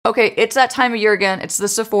Okay, it's that time of year again. It's the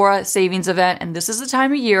Sephora savings event, and this is the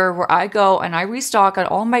time of year where I go and I restock on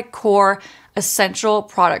all my core essential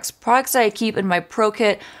products. Products that I keep in my pro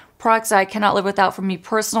kit, products that I cannot live without for me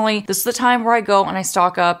personally. This is the time where I go and I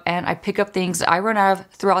stock up and I pick up things that I run out of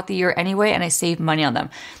throughout the year anyway, and I save money on them.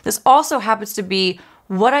 This also happens to be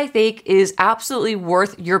what I think is absolutely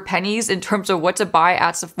worth your pennies in terms of what to buy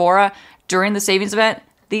at Sephora during the savings event.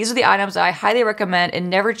 These are the items that I highly recommend. It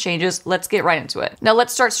never changes. Let's get right into it. Now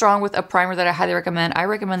let's start strong with a primer that I highly recommend. I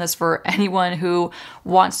recommend this for anyone who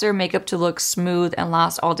wants their makeup to look smooth and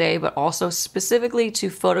last all day, but also specifically to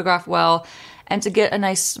photograph well and to get a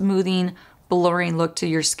nice smoothing, blurring look to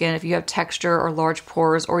your skin. If you have texture or large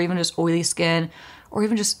pores or even just oily skin or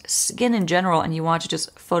even just skin in general and you want to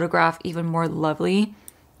just photograph even more lovely,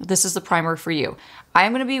 this is the primer for you.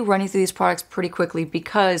 I'm going to be running through these products pretty quickly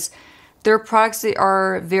because they're products that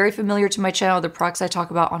are very familiar to my channel. They're products I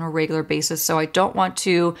talk about on a regular basis. So I don't want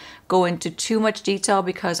to go into too much detail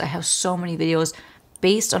because I have so many videos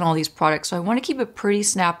based on all these products. So I want to keep it pretty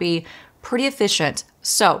snappy, pretty efficient.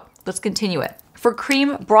 So let's continue it. For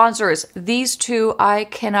cream bronzers, these two I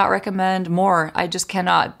cannot recommend more. I just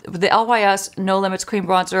cannot. The LYS No Limits Cream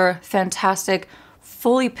Bronzer, fantastic,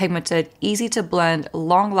 fully pigmented, easy to blend,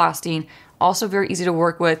 long lasting, also very easy to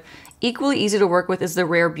work with. Equally easy to work with is the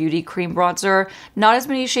Rare Beauty Cream Bronzer. Not as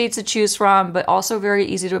many shades to choose from, but also very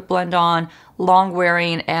easy to blend on, long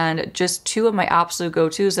wearing, and just two of my absolute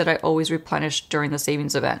go-tos that I always replenish during the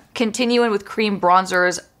savings event. Continuing with cream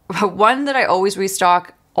bronzers, one that I always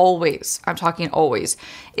restock, always, I'm talking always,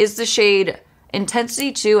 is the shade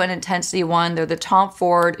Intensity 2 and Intensity 1. They're the Tom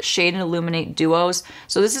Ford Shade and Illuminate duos.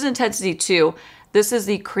 So this is Intensity 2. This is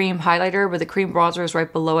the cream highlighter, but the cream bronzer is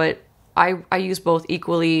right below it. I use both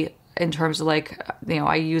equally in terms of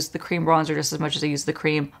I use the cream bronzer just as much as I use the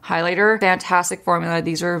cream highlighter. Fantastic formula.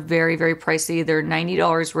 These are very, very pricey. They're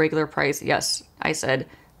 $90 regular price. Yes, I said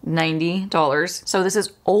 $90. So this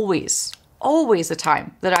is always the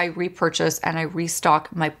time that I repurchase and I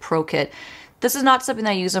restock my pro kit. This is not something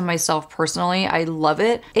that I use on myself personally. I love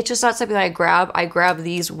it. It's just not something that I grab. I grab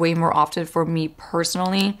these way more often for me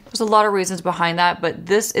personally. There's a lot of reasons behind that, but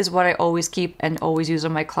this is what I always keep and always use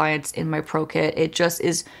on my clients in my pro kit. It just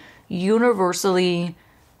is universally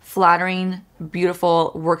flattering,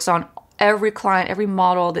 beautiful, works on every client, every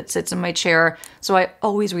model that sits in my chair. So I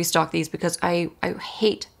always restock these because I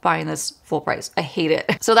hate buying this full price. I hate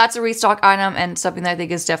it. So that's a restock item and something that I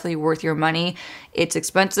think is definitely worth your money. It's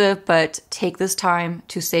expensive, but take this time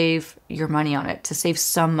to save your money on it, to save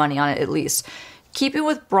some money on it at least. Keeping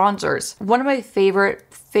with bronzers, one of my favorite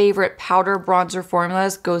powder bronzer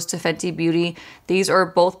formulas goes to Fenty Beauty. These are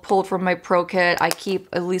both pulled from my pro kit. I keep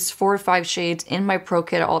at least 4 or 5 shades in my pro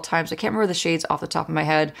kit at all times. I can't remember the shades off the top of my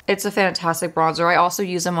head. It's a fantastic bronzer. I also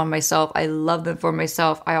use them on myself. I love them for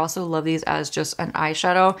myself. I also love these as just an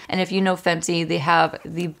eyeshadow. And if you know Fenty, they have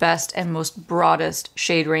the best and most broadest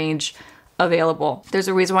shade range available. There's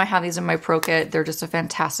a reason why I have these in my pro kit. They're just a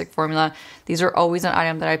fantastic formula. These are always an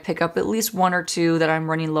item that I pick up at least 1 or 2 that I'm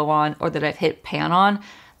running low on or that I've hit pan on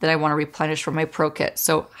that I want to replenish from my pro kit.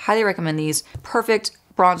 So highly recommend these. Perfect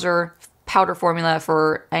bronzer powder formula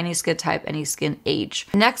for any skin type, any skin age.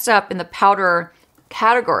 Next up in the powder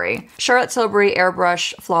category, Charlotte Tilbury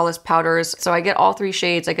Airbrush Flawless Powders. So I get all 3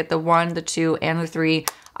 shades. I get the 1, the 2, and the 3.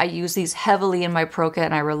 I use these heavily in my pro kit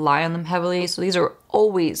and I rely on them heavily. So these are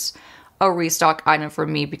always a restock item for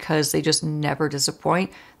me because they just never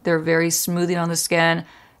disappoint. They're very smoothing on the skin.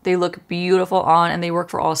 They look beautiful on and they work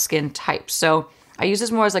for all skin types. So I use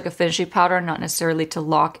this more as like a finishing powder, not necessarily to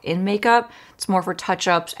lock in makeup. It's more for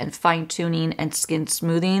touch-ups and fine-tuning and skin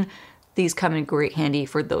smoothing. These come in great handy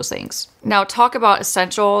for those things. Now talk about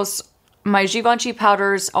essentials. My Givenchy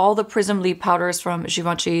powders, all the Prism Leaf powders from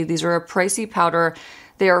Givenchy, these are a pricey powder.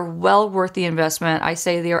 They are well worth the investment. I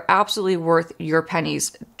say they are absolutely worth your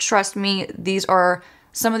pennies. Trust me, these are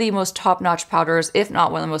some of the most top-notch powders, if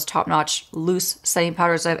not one of the most top-notch loose setting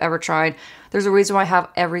powders I've ever tried. There's a reason why I have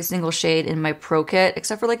every single shade in my pro kit,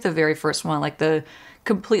 except for like the very first one, like the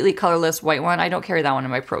completely colorless white one. I don't carry that one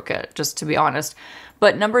in my pro kit, just to be honest.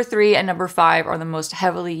 But number 3 and number 5 are the most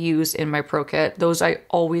heavily used in my pro kit. Those I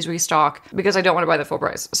always restock because I don't want to buy the full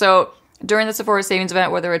price. So during the Sephora savings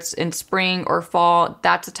event, whether it's in spring or fall,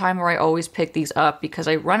 that's a time where I always pick these up because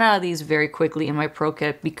I run out of these very quickly in my pro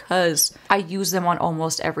kit because I use them on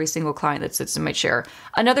almost every single client that sits in my chair.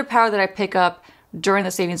 Another powder that I pick up during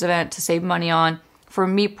the savings event to save money on, for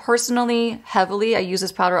me personally, heavily, I use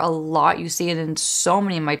this powder a lot. You see it in so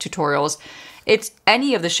many of my tutorials. It's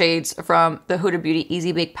any of the shades from the Huda Beauty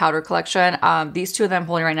Easy Bake Powder Collection. These two that I'm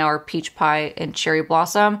holding right now are Peach Pie and Cherry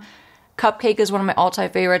Blossom. Cupcake is one of my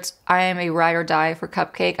all-time favorites. I am a ride or die for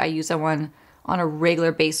Cupcake. I use that one on a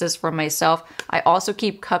regular basis for myself. I also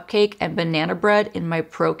keep Cupcake and Banana Bread in my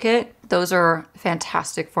Pro Kit. Those are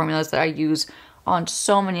fantastic formulas that I use on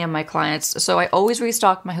so many of my clients. So I always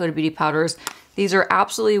restock my Huda Beauty powders. These are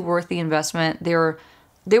absolutely worth the investment.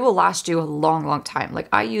 They will last you a long, long time. Like,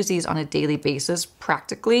 I use these on a daily basis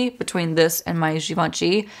practically between this and my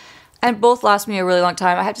Givenchy, and both last me a really long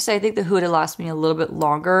time. I have to say, I think the Huda lasts me a little bit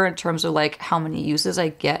longer in terms of like how many uses I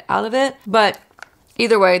get out of it. But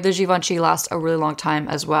either way, the Givenchy lasts a really long time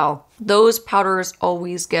as well. Those powders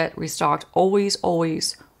always get restocked. Always,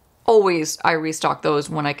 always, always I restock those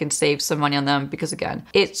when I can save some money on them, because again,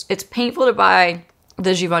 it's painful to buy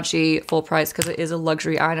the Givenchy full price because it is a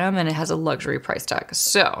luxury item and it has a luxury price tag.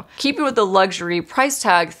 So keeping with the luxury price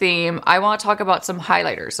tag theme, I want to talk about some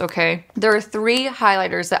highlighters, okay? There are 3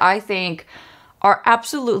 highlighters that I think are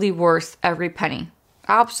absolutely worth every penny.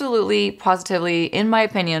 Absolutely, positively, in my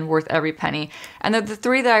opinion, worth every penny. And they're the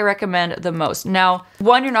 3 that I recommend the most. Now,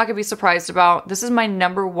 one you're not going to be surprised about. This is my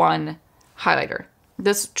 #1 highlighter.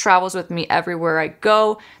 This travels with me everywhere I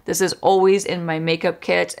go. This is always in my makeup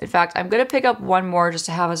kit. In fact, I'm going to pick up one more just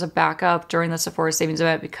to have as a backup during the Sephora savings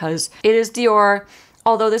event because it is Dior.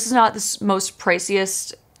 Although this is not the most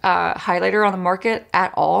priciest highlighter on the market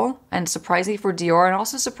at all, and surprising for Dior, and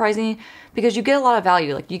also surprising because you get a lot of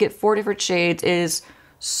value. Like, you get 4 different shades. It is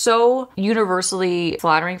so universally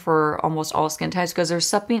flattering for almost all skin types because there's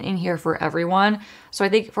something in here for everyone. So I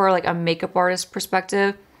think for like a makeup artist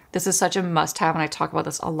perspective, this is such a must-have, and I talk about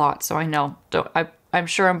this a lot, so I know. I'm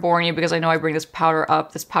sure I'm boring you because I know I bring this powder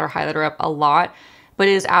highlighter up a lot, but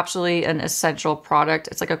it is absolutely an essential product.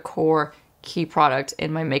 It's like a core key product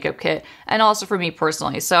in my makeup kit, and also for me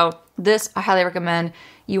personally. So this I highly recommend.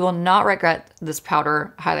 You will not regret this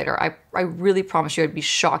powder highlighter. I really promise you, I'd be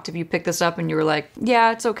shocked if you picked this up and you were like,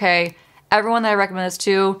 yeah, it's okay. Everyone that I recommend this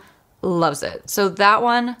to loves it. So that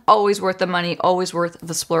one, always worth the money, always worth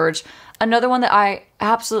the splurge. Another one that I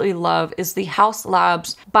absolutely love is the Haus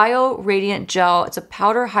Labs Bio Radiant Gel. It's a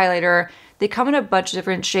powder highlighter. They come in a bunch of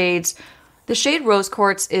different shades. The shade Rose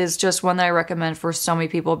Quartz is just one that I recommend for so many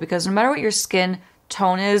people because no matter what your skin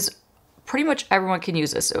tone is, pretty much everyone can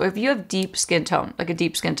use this. So if you have deep skin tone, like a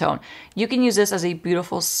deep skin tone, you can use this as a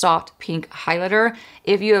beautiful soft pink highlighter.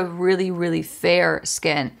 If you have really, really fair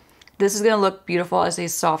skin, this is going to look beautiful as a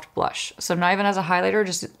soft blush. So not even as a highlighter,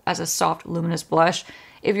 just as a soft luminous blush.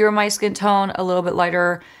 If you're my skin tone, a little bit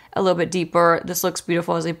lighter, a little bit deeper, this looks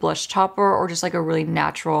beautiful as a blush topper or just like a really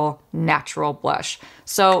natural blush.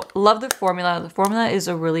 So love the formula. The formula is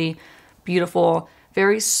a really beautiful,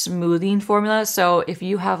 very smoothing formula. So if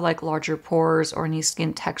you have like larger pores or any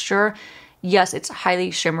skin texture, yes, it's highly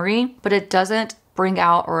shimmery, but it doesn't bring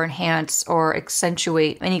out or enhance or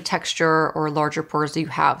accentuate any texture or larger pores that you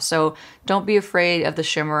have. So don't be afraid of the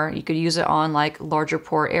shimmer. You could use it on like larger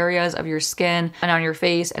pore areas of your skin and on your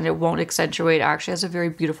face, and it won't accentuate. It actually has a very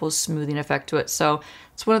beautiful smoothing effect to it. So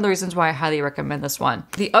it's one of the reasons why I highly recommend this one.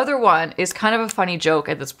 The other one is kind of a funny joke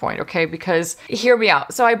at this point, okay? Because hear me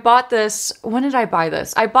out. So I bought this, when did I buy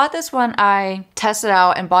this? I bought this when I tested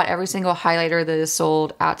out and bought every single highlighter that is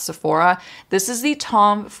sold at Sephora. This is the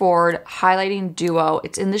Tom Ford Highlighting Duo.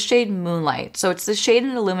 It's in the shade Moonlight. So it's the Shade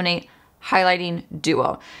and Illuminate Highlighting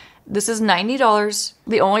Duo. This is $90.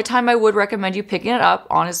 The only time I would recommend you picking it up,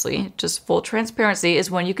 honestly, just full transparency,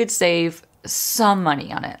 is when you could save some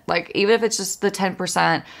money on it. Like, even if it's just the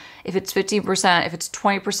 10%, if it's 15%, if it's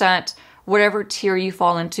 20%, whatever tier you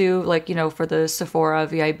fall into, like, you know, for the Sephora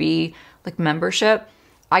VIB, like, membership,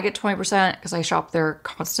 I get 20% because I shop there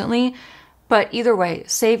constantly. But either way,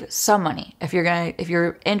 save some money. If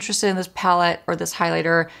you're interested in this palette or this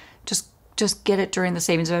highlighter, just get it during the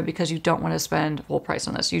savings event because you don't want to spend full price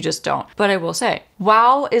on this. You just don't. But I will say,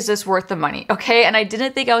 wow, is this worth the money? Okay, and I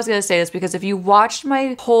didn't think I was going to say this because if you watched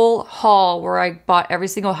my whole haul where I bought every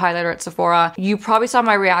single highlighter at Sephora, you probably saw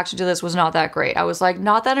my reaction to this was not that great. I was like,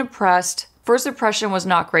 not that impressed. First impression was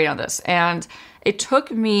not great on this. And it took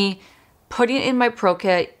me putting it in my Pro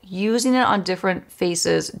Kit, using it on different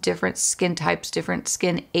faces, different skin types, different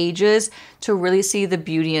skin ages to really see the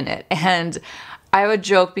beauty in it. And I have a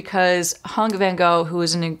joke because Hung Vanngo, who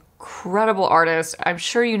is an incredible artist, I'm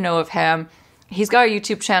sure you know of him. He's got a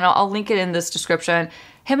YouTube channel. I'll link it in this description.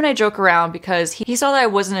 Him and I joke around because he saw that I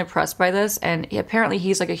wasn't impressed by this, and apparently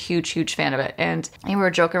he's like a huge fan of it. And we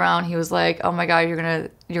were joking around. He was like, "Oh my god, you're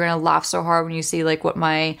gonna laugh so hard when you see like what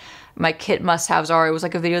my kit must-haves are." It was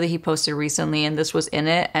like a video that he posted recently, and this was in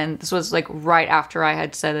it. And this was like right after I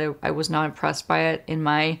had said I was not impressed by it in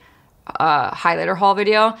my highlighter haul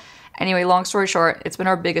video. Anyway, long story short, it's been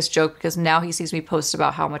our biggest joke because now he sees me post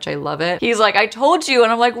about how much I love it. He's like, I told you.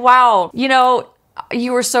 And I'm like, wow, you know,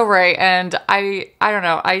 you were so right. And I don't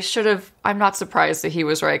know, I'm not surprised that he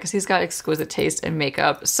was right because he's got exquisite taste in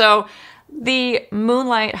makeup. So the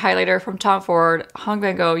Moonlight highlighter from Tom Ford, Hung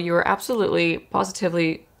Vanngo, you were absolutely,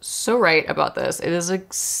 positively so right about this. It is a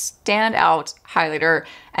standout highlighter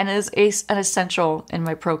and is an essential in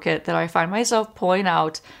my pro kit that I find myself pulling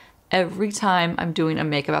out every time I'm doing a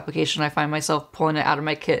makeup application. I find myself pulling it out of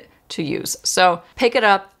my kit to use. So pick it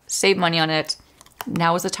up, save money on it.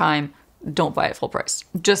 Now is the time. Don't buy it full price.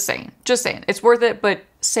 Just saying. Just saying. It's worth it, but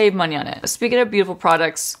save money on it. Speaking of beautiful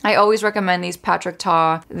products, I always recommend these Patrick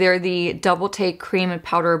Ta. They're the Double Take Cream and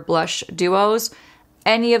Powder Blush Duos.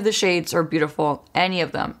 Any of the shades are beautiful. Any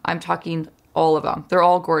of them. I'm talking all of them. They're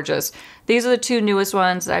all gorgeous. These are the two newest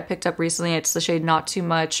ones that I picked up recently. It's the shade Not Too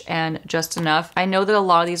Much and Just Enough. I know that a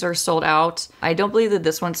lot of these are sold out. I don't believe that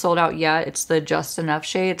this one's sold out yet. It's the Just Enough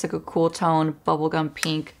shade. It's like a cool tone, bubblegum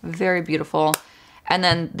pink. Very beautiful. And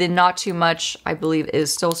then the Not Too Much, I believe,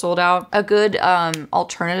 is still sold out. A good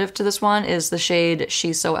alternative to this one is the shade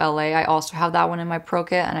She's So LA. I also have that one in my pro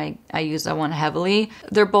kit, and I use that one heavily.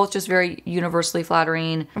 They're both just very universally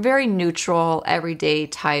flattering, very neutral, everyday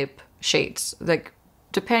type shades. Like,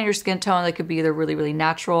 depending on your skin tone, they could be either really, really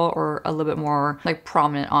natural or a little bit more like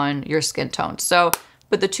prominent on your skin tone. So,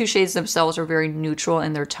 but the two shades themselves are very neutral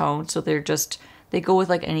in their tone. So they're just, they go with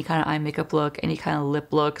like any kind of eye makeup look, any kind of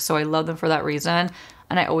lip look. So I love them for that reason.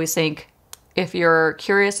 And I always think if you're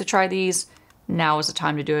curious to try these, now is the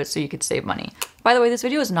time to do it so you could save money. By the way, this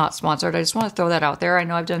video is not sponsored. I just want to throw that out there. I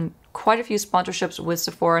know I've done quite a few sponsorships with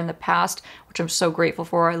Sephora in the past, which I'm so grateful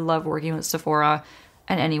for. I love working with Sephora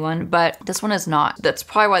and anyone, but this one is not. That's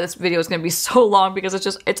probably why this video is going to be so long, because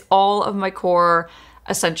it's all of my core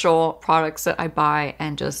essential products that I buy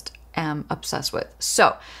and just am obsessed with.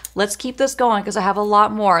 So let's keep this going because I have a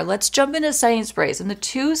lot more. Let's jump into setting sprays. And the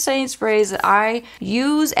two setting sprays that I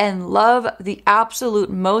use and love the absolute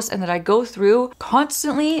most and that I go through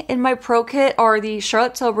constantly in my pro kit are the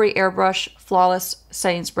Charlotte Tilbury Airbrush Flawless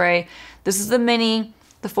Setting Spray. This is the mini.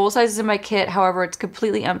 The full size is in my kit, however, it's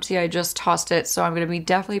completely empty. I just tossed it, so I'm going to be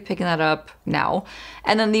definitely picking that up now.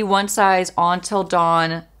 And then the one size On Till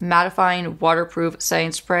Dawn Mattifying Waterproof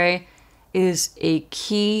Setting Spray is a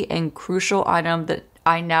key and crucial item that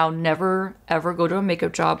I now never ever go to a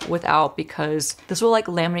makeup job without, because this will like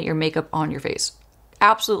laminate your makeup on your face.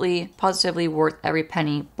 Absolutely, positively worth every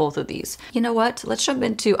penny, both of these. You know what? Let's jump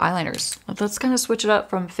into eyeliners. Let's kind of switch it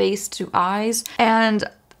up from face to eyes. And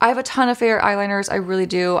I have a ton of favorite eyeliners, I really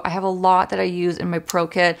do. I have a lot that I use in my pro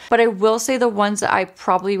kit, but I will say the ones that I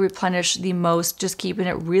probably replenish the most, just keeping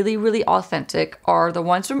it really, really authentic, are the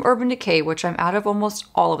ones from Urban Decay, which I'm out of almost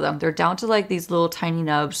all of them. They're down to like these little tiny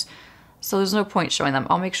nubs, so there's no point showing them.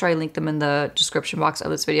 I'll make sure I link them in the description box of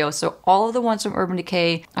this video. So all of the ones from Urban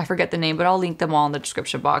Decay, I forget the name, but I'll link them all in the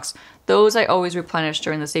description box. Those I always replenish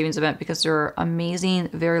during the savings event because they're amazing,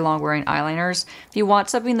 very long wearing eyeliners. If you want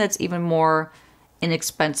something that's even more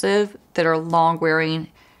inexpensive, that are long wearing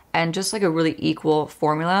and just like a really equal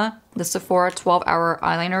formula, the Sephora 12-hour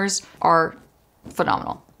eyeliners are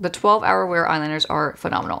phenomenal. The 12-hour wear eyeliners are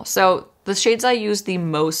phenomenal. So the shades I use the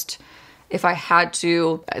most, if I had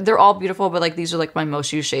to, they're all beautiful, but like these are like my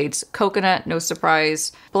most used shades. Coconut, no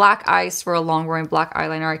surprise. Black Ice for a long wearing black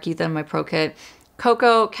eyeliner. I keep that in my pro kit.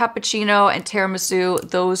 Cocoa, Cappuccino, and Tiramisu,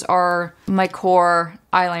 those are my core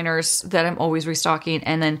eyeliners that I'm always restocking.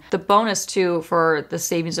 And then the bonus too for the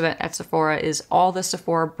savings event at Sephora is all the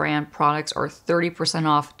Sephora brand products are 30%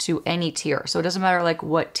 off to any tier. So it doesn't matter like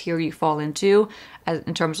what tier you fall into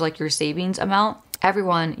in terms of like your savings amount.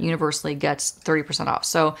 Everyone universally gets 30% off.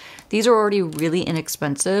 So these are already really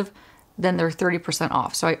inexpensive. Then they're 30%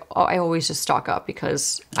 off. So I always just stock up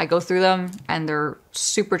because I go through them and they're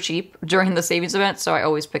super cheap during the savings event. So I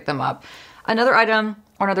always pick them up. Another item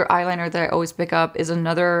or another eyeliner that I always pick up is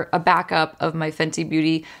a backup of my Fenty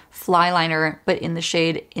Beauty Fly Liner, but in the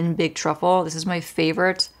shade In Big Truffle. This is my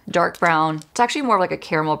favorite dark brown. It's actually more like a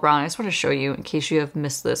caramel brown. I just want to show you in case you have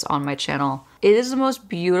missed this on my channel. It is the most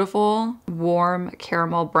beautiful, warm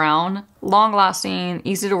caramel brown, long lasting,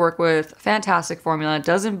 easy to work with, fantastic formula,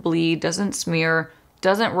 doesn't bleed, doesn't smear,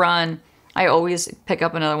 doesn't run. I always pick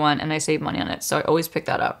up another one and I save money on it. So I always pick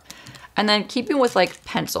that up. And then keeping with like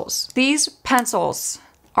pencils. These pencils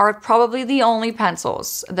are probably the only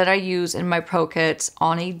pencils that I use in my pro kits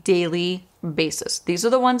on a daily basis. These are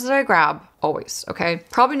the ones that I grab always, okay?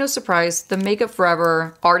 Probably no surprise, the Makeup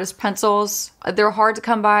Forever artist pencils. They're hard to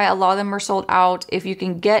come by. A lot of them are sold out. If you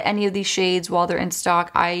can get any of these shades while they're in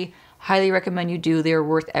stock, I highly recommend you do. They're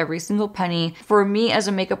worth every single penny. For me as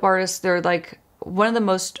a makeup artist, they're like one of the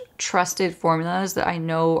most trusted formulas that I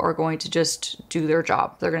know are going to just do their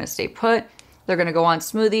job. They're going to stay put. They're going to go on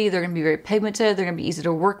smoothly. They're going to be very pigmented. They're going to be easy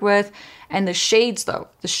to work with. And the shades though,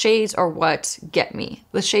 the shades are what get me.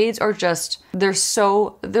 The shades are just,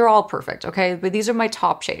 they're all perfect, okay? But these are my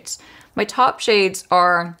top shades. My top shades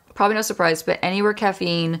are, probably no surprise, but Anywhere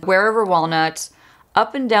Caffeine, Wherever Walnut,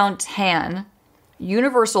 Up and Down Tan,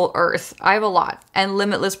 Universal Earth, I have a lot, and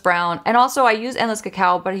Limitless Brown. And also I use Endless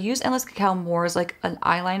Cacao, but I use Endless Cacao more as like an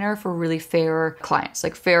eyeliner for really fair clients,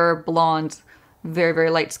 like fair, blonde, very, very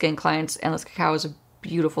light skin clients. Endless Cacao is a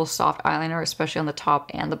beautiful soft eyeliner, especially on the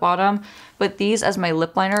top and the bottom. But these as my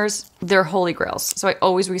lip liners, they're holy grails. So I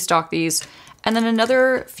always restock these. And then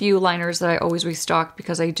another few liners that I always restock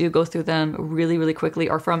because I do go through them really, really quickly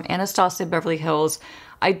are from Anastasia Beverly Hills.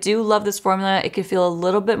 I do love this formula. It can feel a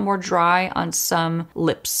little bit more dry on some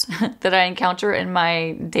lips that I encounter in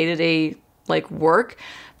my day-to-day like work.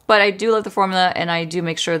 But I do love the formula, and I do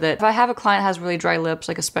make sure that if I have a client that has really dry lips,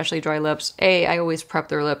 like especially dry lips, I always prep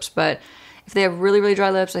their lips, but if they have really, really dry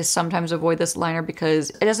lips, I sometimes avoid this liner because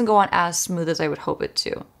it doesn't go on as smooth as I would hope it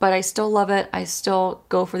to. But I still love it. I still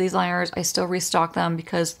go for these liners. I still restock them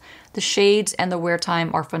because the shades and the wear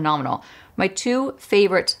time are phenomenal. My two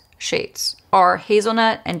favorite shades are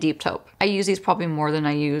Hazelnut and Deep Taupe. I use these probably more than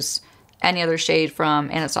I use any other shade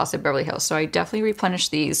from Anastasia Beverly Hills. So I definitely replenish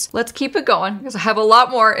these. Let's keep it going because I have a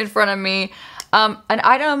lot more in front of me. An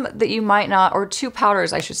item that you might not, or two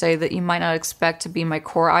powders I should say, that you might not expect to be my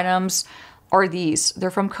core items are these.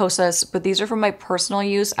 They're from Kosas, but these are for my personal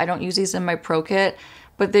use. I don't use these in my pro kit,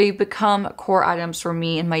 but they become core items for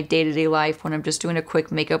me in my day-to-day life when I'm just doing a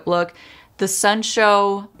quick makeup look. The Sun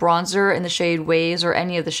Show bronzer in the shade Waves, or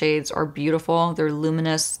any of the shades, are beautiful. They're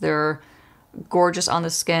luminous. They're gorgeous on the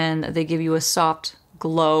skin. They give you a soft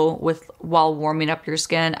glow while warming up your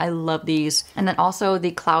skin. I love these. And then also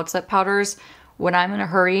the Cloud Set powders. When I'm in a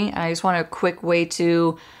hurry and I just want a quick way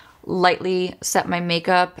to lightly set my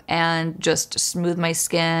makeup and just smooth my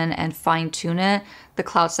skin and fine tune it, the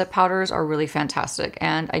Cloud Set powders are really fantastic.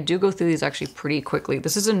 And I do go through these actually pretty quickly.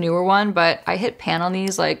 This is a newer one, but I hit pan on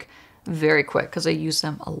these like very quick because I use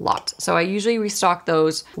them a lot. So I usually restock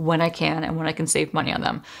those when I can and when I can save money on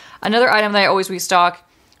them. Another item that I always restock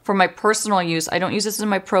for my personal use, I don't use this in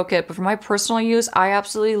my pro kit, but for my personal use, I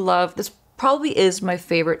absolutely love this. Probably is my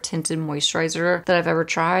favorite tinted moisturizer that I've ever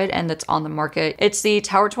tried and that's on the market. It's the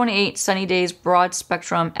Tower 28 Sunny Days Broad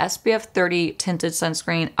Spectrum SPF 30 Tinted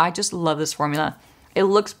Sunscreen. I just love this formula. It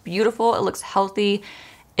looks beautiful. It looks healthy.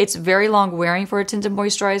 It's very long wearing for a tinted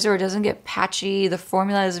moisturizer. It doesn't get patchy. The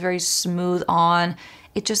formula is very smooth on.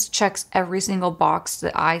 It just checks every single box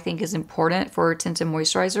that I think is important for a tinted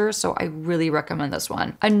moisturizer, so I really recommend this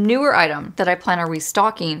one. A newer item that I plan on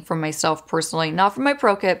restocking for myself personally, not for my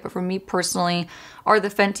pro kit, but for me personally, are the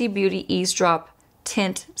Fenty Beauty Ease Drop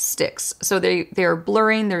Tint Sticks. So they're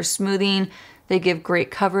blurring, they're smoothing, they give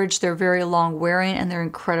great coverage, they're very long wearing, and they're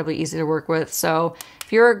incredibly easy to work with. So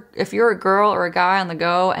if you're a girl or a guy on the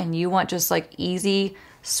go and you want just like easy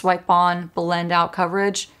swipe on, blend out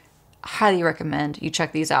coverage, highly recommend you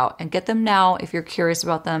check these out and get them now if you're curious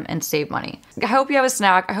about them and save money. I hope you have a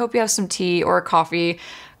snack. I hope you have some tea or a coffee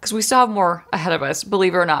because we still have more ahead of us,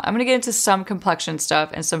 believe it or not. I'm gonna get into some complexion stuff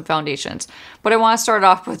and some foundations, but I wanna start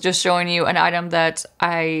off with just showing you an item that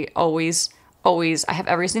I have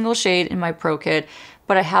every single shade in my pro kit,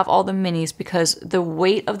 but I have all the minis because the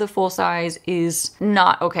weight of the full size is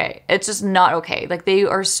not okay. It's just not okay. Like they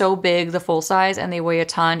are so big, the full size, and they weigh a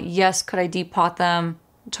ton. Yes, could I depot them?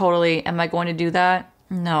 Totally. Am I going to do that?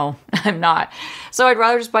 No, I'm not. So I'd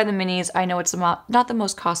rather just buy the minis. I know it's not the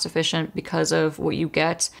most cost efficient because of what you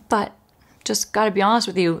get, but just gotta be honest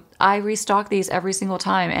with you, I restock these every single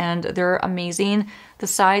time and they're amazing. The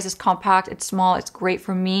size is compact, it's small, it's great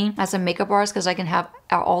for me as a makeup artist because I can have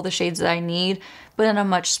all the shades that I need, but in a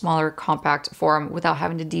much smaller, compact form without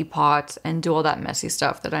having to depot and do all that messy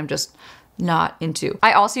stuff that I'm just not into.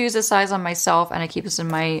 I also use this size on myself and I keep this in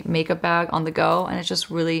my makeup bag on the go and it's just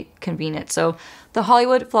really convenient. So the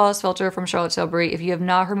Hollywood Flawless Filter from Charlotte Tilbury, if you have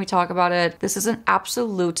not heard me talk about it, this is an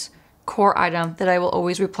absolute core item that I will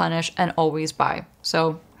always replenish and always buy.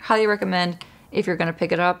 So highly recommend if you're gonna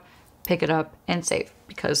pick it up and save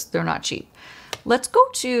because they're not cheap. Let's go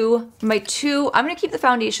to my two, I'm gonna keep the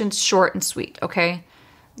foundations short and sweet, okay?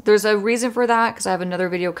 There's a reason for that because I have another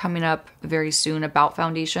video coming up very soon about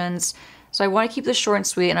foundations. So I want to keep this short and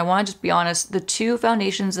sweet, and I want to just be honest, the two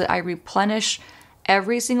foundations that I replenish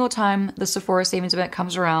every single time the Sephora Savings Event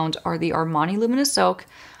comes around are the Armani Luminous Silk.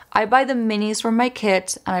 I buy the minis from my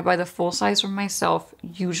kit and I buy the full size for myself,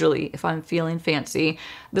 usually if I'm feeling fancy.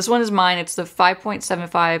 This one is mine. It's the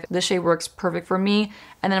 5.75. This shade works perfect for me.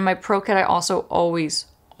 And then in my Pro Kit, I also always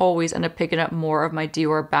end up picking up more of my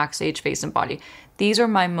Dior Backstage Face and Body. These are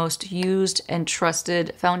my most used and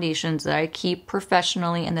trusted foundations that I keep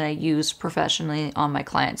professionally and that I use professionally on my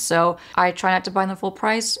clients. So I try not to buy them full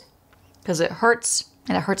price because it hurts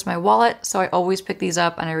and it hurts my wallet. So I always pick these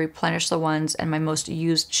up and I replenish the ones and my most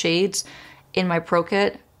used shades in my Pro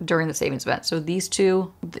Kit during the savings event. So these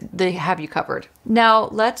two, they have you covered. Now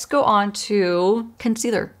let's go on to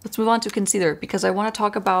concealer. Let's move on to concealer because I want to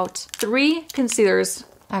talk about 3 concealers.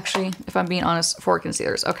 Actually, if I'm being honest, 4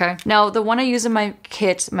 concealers, okay? Now, the one I use in my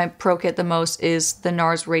kit, my Pro Kit the most is the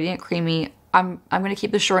NARS Radiant Creamy. I'm gonna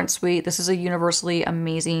keep this short and sweet. This is a universally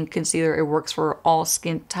amazing concealer. It works for all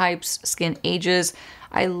skin types, skin ages.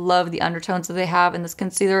 I love the undertones that they have in this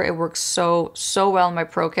concealer. It works so well in my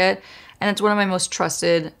Pro Kit. And it's one of my most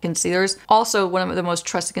trusted concealers. Also, one of the most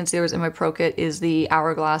trusted concealers in my Pro Kit is the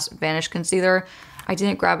Hourglass Vanish Concealer. I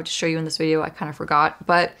didn't grab it to show you in this video, I kind of forgot.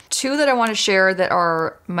 But 2 that I want to share that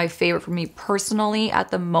are my favorite for me personally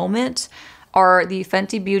at the moment are the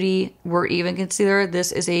Fenty Beauty We're Even Concealer.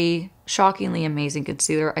 This is a shockingly amazing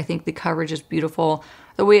concealer. I think the coverage is beautiful.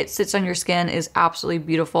 The way it sits on your skin is absolutely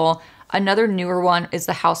beautiful. Another newer one is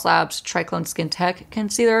the Haus Labs Triclone Skin Tech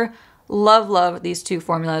Concealer. Love these 2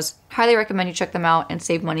 formulas. Highly recommend you check them out and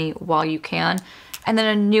save money while you can. And then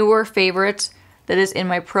a newer favorite that is in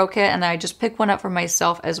my Pro Kit, and I just picked one up for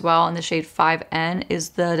myself as well in the shade 5N, is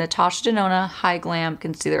the Natasha Denona High Glam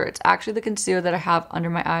Concealer. It's actually the concealer that I have under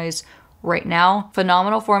my eyes right now.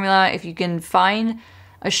 Phenomenal formula. If you can find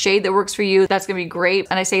a shade that works for you, that's gonna be great.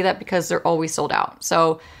 And I say that because they're always sold out.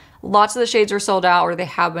 So lots of the shades are sold out, or they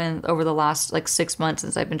have been over the last like 6 months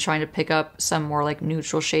since I've been trying to pick up some more like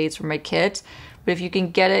neutral shades for my kit. But if you can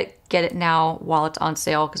get it now while it's on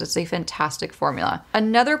sale because it's a fantastic formula.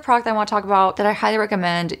 Another product I want to talk about that I highly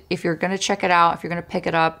recommend if you're going to check it out, if you're going to pick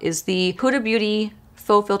it up, is the Huda Beauty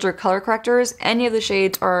Faux Filter Color Correctors. Any of the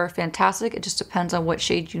shades are fantastic. It just depends on what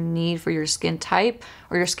shade you need for your skin type,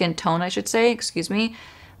 or your skin tone, I should say, excuse me.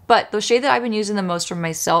 But the shade that I've been using the most for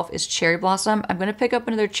myself is Cherry Blossom. I'm going to pick up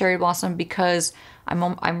another Cherry Blossom because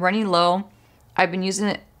I'm running low. I've been using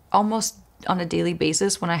it almost on a daily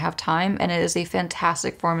basis when I have time, and it is a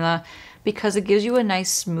fantastic formula because it gives you a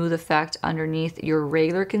nice smooth effect underneath your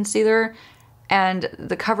regular concealer, and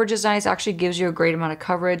the coverage is nice. Actually gives you a great amount of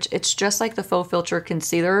coverage. It's just like the Faux Filter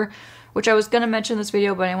Concealer, which I was going to mention in this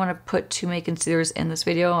video, but I didn't want to put too many concealers in this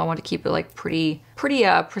video. I want to keep it like pretty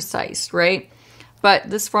precise, right? But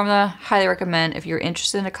this formula, highly recommend if you're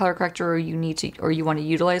interested in a color corrector, or you want to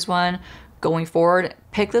utilize one going forward.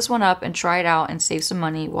 Pick this one up and try it out and save some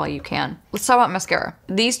money while you can. Let's talk about mascara.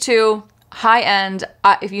 These 2, high end.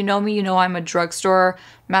 If you know me, you know I'm a drugstore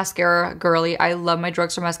mascara girly. I love my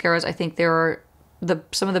drugstore mascaras. I think they're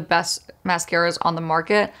some of the best mascaras on the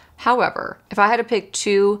market. However, if I had to pick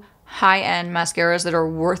 2 high-end mascaras that are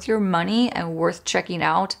worth your money and worth checking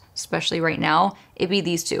out, especially right now, it'd be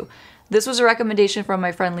these 2. This was a recommendation from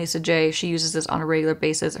my friend Lisa J. She uses this on a regular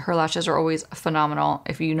basis. Her lashes are always phenomenal.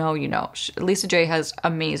 If you know, you know. Lisa J has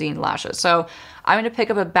amazing lashes. So I'm going to pick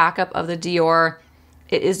up a backup of the Dior.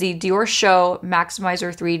 It is the Dior Show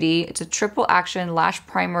Maximizer 3D. It's a triple action lash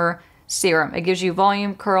primer serum. It gives you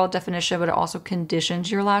volume, curl, definition, but it also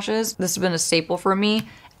conditions your lashes. This has been a staple for me.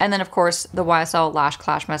 And then of course the YSL Lash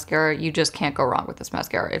Clash Mascara. You just can't go wrong with this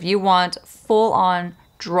mascara. If you want full on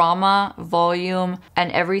drama, volume,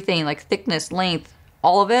 and everything, like thickness, length,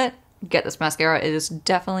 all of it, get this mascara. It is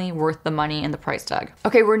definitely worth the money and the price tag.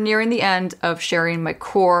 Okay, we're nearing the end of sharing my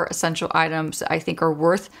core essential items that I think are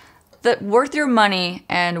worth your money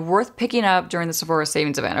and worth picking up during the Sephora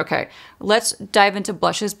savings event. Okay, let's dive into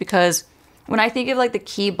blushes, because when I think of like the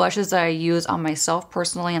key blushes that I use on myself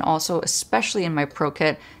personally, and also especially in my Pro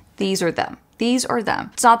Kit, these are them. These are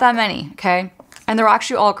them. It's not that many, okay? And they're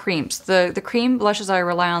actually all creams. The cream blushes I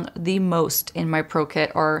rely on the most in my Pro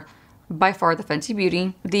Kit are by far the Fenty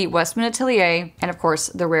Beauty, the Westman Atelier, and of course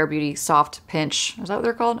the Rare Beauty Soft Pinch. Is that what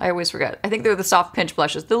they're called? I always forget. I think they're the Soft Pinch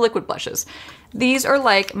blushes, the liquid blushes. These are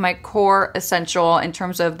like my core essential in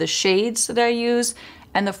terms of the shades that I use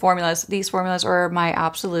and the formulas. These formulas are my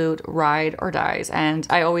absolute ride or dies, and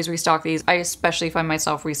I always restock these. I especially find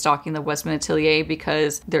myself restocking the Westman Atelier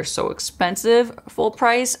because they're so expensive full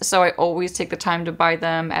price, so I always take the time to buy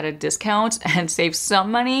them at a discount and save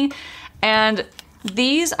some money. And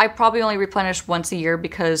these I probably only replenish once a year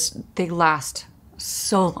because they last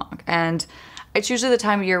so long, and it's usually the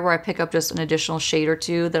time of year where I pick up just an additional shade or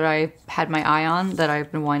two that I had my eye on that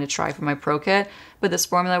I've been wanting to try for my Pro Kit. But this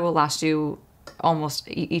formula will last you almost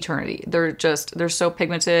eternity. They're so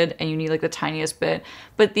pigmented and you need like the tiniest bit.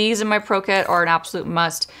 But these in my Pro Kit are an absolute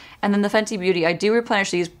must. And then the Fenty Beauty, I do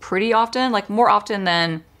replenish these pretty often, like more often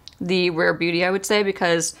than the Rare Beauty, I would say,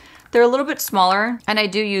 because they're a little bit smaller. And I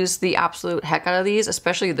do use the absolute heck out of these,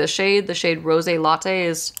 especially this shade. The shade Rose Latte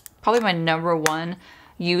is probably my #1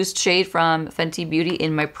 used shade from Fenty Beauty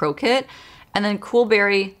in my Pro Kit. And then Cool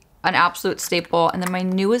Berry, an absolute staple. And then my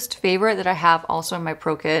newest favorite that I have also in my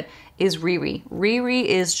Pro Kit is Riri. Riri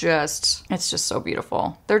is just, it's just so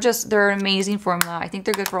beautiful. They're an amazing formula. I think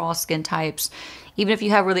they're good for all skin types. Even if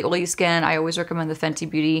you have really oily skin, I always recommend the Fenty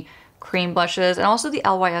Beauty cream blushes and also the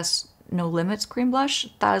LYS No Limits cream blush.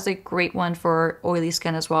 That is a great one for oily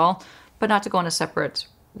skin as well, but not to go on a separate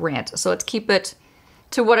rant. So let's keep it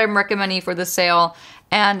to what I'm recommending for the sale.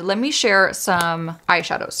 And let me share some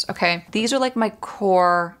eyeshadows, okay? These are like my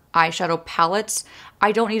core eyeshadow palettes.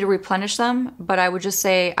 I don't need to replenish them, but I would just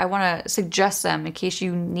say I want to suggest them in case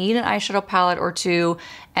you need an eyeshadow palette or two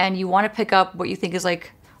and you want to pick up what you think is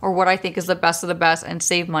like, or what I think is the best of the best and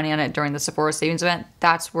save money on it during the Sephora savings event.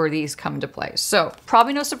 That's where these come into play. So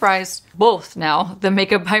probably no surprise, both now, the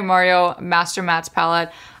Makeup by Mario Master Mattes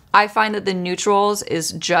palette. I find that the neutrals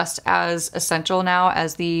is just as essential now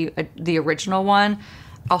as the original one.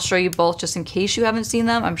 I'll show you both just in case you haven't seen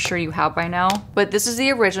them. I'm sure you have by now. But this is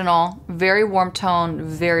the original, very warm tone,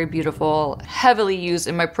 very beautiful, heavily used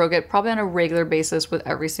in my Pro Kit, probably on a regular basis with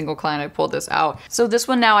every single client I pulled this out. So this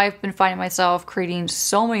one now I've been finding myself creating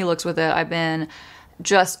so many looks with it. I've been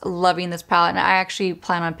just loving this palette and I actually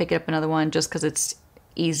plan on picking up another one just because it's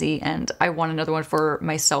easy and I want another one for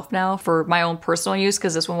myself now for my own personal use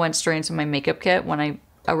because this one went straight into my makeup kit when I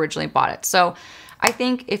originally bought it. So I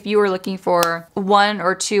think if you are looking for 1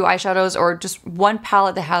 or 2 eyeshadows or just one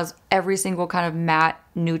palette that has every single kind of matte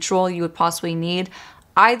neutral you would possibly need,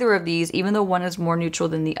 either of these, even though one is more neutral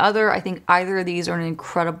than the other, I think either of these are an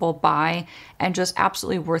incredible buy and just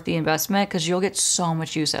absolutely worth the investment because you'll get so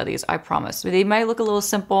much use out of these, I promise. They might look a little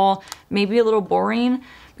simple, maybe a little boring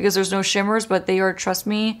because there's no shimmers, but they are, trust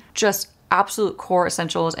me, just absolute core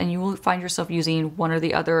essentials and you will find yourself using one or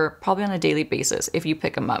the other probably on a daily basis if you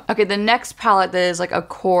pick them up. Okay, the next palette that is like a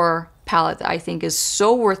core palette that I think is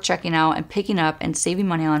so worth checking out and picking up and saving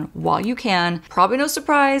money on while you can. Probably no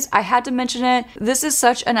surprise, I had to mention it. This is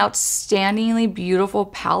such an outstandingly beautiful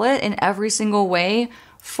palette in every single way.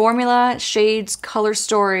 Formula, shades, color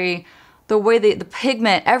story, the way the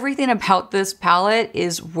pigment, everything about this palette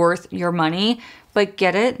is worth your money. But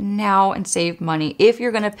get it now and save money if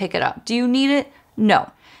you're gonna pick it up. Do you need it?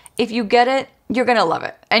 No. If you get it, you're gonna love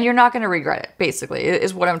it and you're not gonna regret it, basically,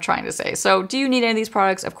 is what I'm trying to say. So do you need any of these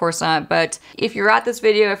products? Of course not. But if you're at this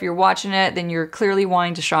video, if you're watching it, then you're clearly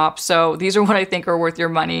wanting to shop. So these are what I think are worth your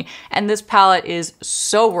money. And this palette is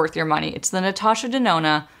so worth your money. It's the Natasha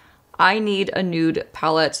Denona I Need a Nude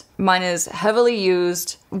palette. Mine is heavily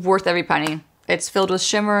used, worth every penny. It's filled with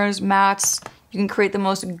shimmers, mattes. You can create the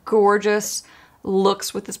most gorgeous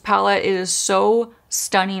looks with this palette. It is so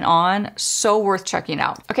stunning on, so worth checking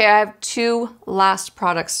out. Okay, I have 2 last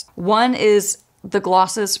products. One is the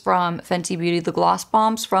glosses from Fenty Beauty, the gloss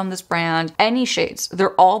bombs from this brand. Any shades,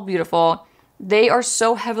 they're all beautiful. They are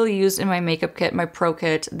so heavily used in my makeup kit, my Pro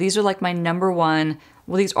Kit. These are like my #1,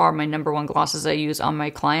 well, these are my #1 glosses I use on my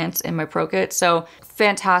clients in my Pro Kit. So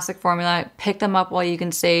fantastic formula. Pick them up while you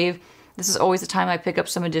can save. This is always the time I pick up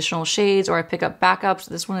some additional shades or I pick up backups.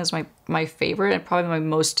 This one is my favorite and probably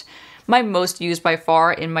my most used by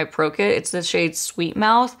far in my Pro Kit. It's the shade Sweet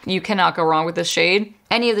Mouth. You cannot go wrong with this shade.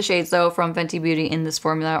 Any of the shades though from Fenty Beauty in this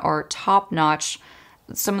formula are top notch.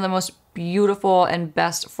 Some of the most beautiful and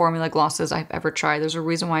best formula glosses I've ever tried. There's a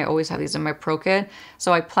reason why I always have these in my Pro Kit.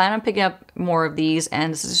 So I plan on picking up more of these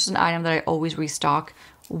and this is just an item that I always restock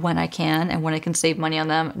when I can and when I can save money on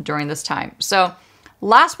them during this time. So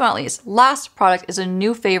last but not least, last product is a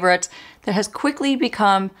new favorite that has quickly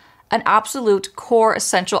become an absolute core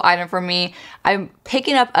essential item for me. I'm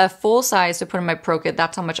picking up a full size to put in my Pro Kit.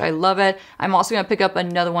 That's how much I love it. I'm also gonna pick up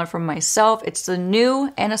another one for myself. It's the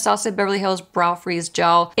new Anastasia Beverly Hills Brow Freeze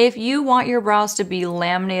Gel. If you want your brows to be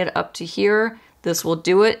laminated up to here, this will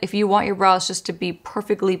do it. If you want your brows just to be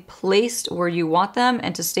perfectly placed where you want them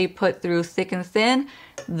and to stay put through thick and thin,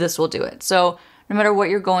 this will do it. So no matter what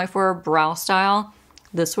you're going for brow style,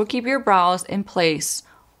 this will keep your brows in place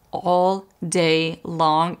all day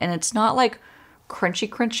long. And it's not like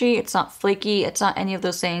crunchy, it's not flaky, it's not any of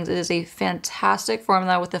those things. It is a fantastic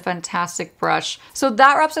formula with a fantastic brush. So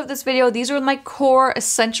that wraps up this video. These are my core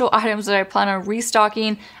essential items that I plan on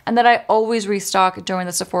restocking and that I always restock during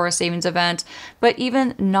the Sephora savings event. But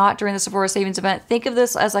even not during the Sephora savings event, think of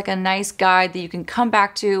this as like a nice guide that you can come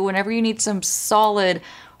back to whenever you need some solid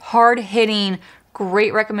hard-hitting,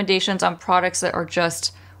 great recommendations on products that are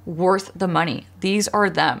just worth the money. These are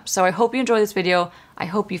them. So I hope you enjoyed this video. I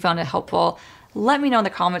hope you found it helpful. Let me know in the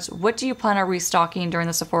comments, what do you plan on restocking during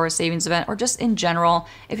the Sephora savings event or just in general?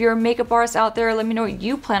 If you're a makeup artist out there, let me know what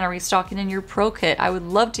you plan on restocking in your pro kit. I would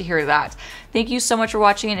love to hear that. Thank you so much for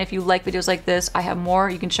watching. If you like videos like this, I have more.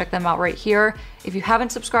 You can check them out right here. If you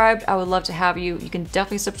haven't subscribed, I would love to have you. You can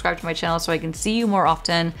definitely subscribe to my channel so I can see you more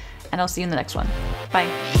often, and I'll see you in the next one.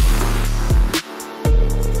 Bye.